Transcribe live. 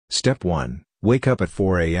Step 1. Wake up at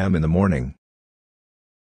 4 a.m. in the morning.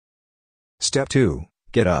 Step 2.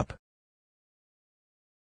 Get up.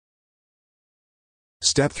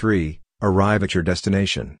 Step 3. Arrive at your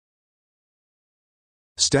destination.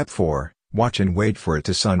 Step 4. Watch and wait for it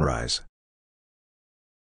to sunrise.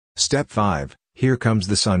 Step 5. Here comes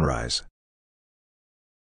the sunrise.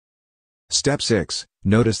 Step 6.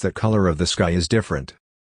 Notice the color of the sky is different.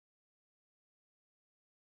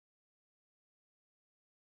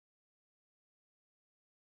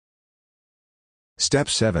 Step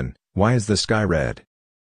 7. Why is the sky red?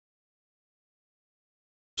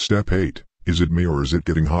 Step 8. Is it me or is it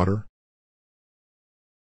getting hotter?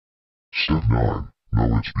 Step 9.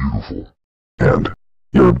 No, it's beautiful. And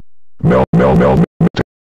you're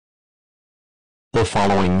The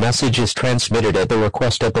following message is transmitted at the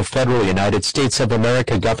request of the Federal United States of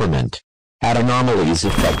America government. At anomalies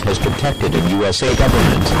effect has detected in USA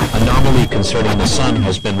government. Anomaly concerning the sun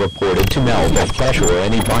has been reported to melt the flesh or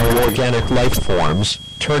any bioorganic life forms,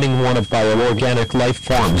 turning one of bioorganic life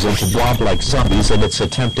forms into blob-like zombies, and it's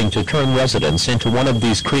attempting to turn residents into one of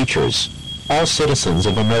these creatures. All citizens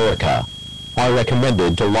of America are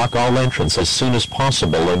recommended to lock all entrance as soon as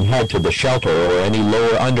possible and head to the shelter or any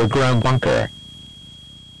lower underground bunker.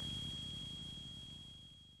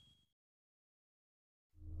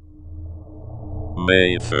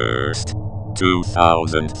 May 1st,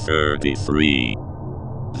 2033.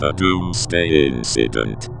 The Doomsday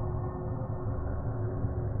Incident.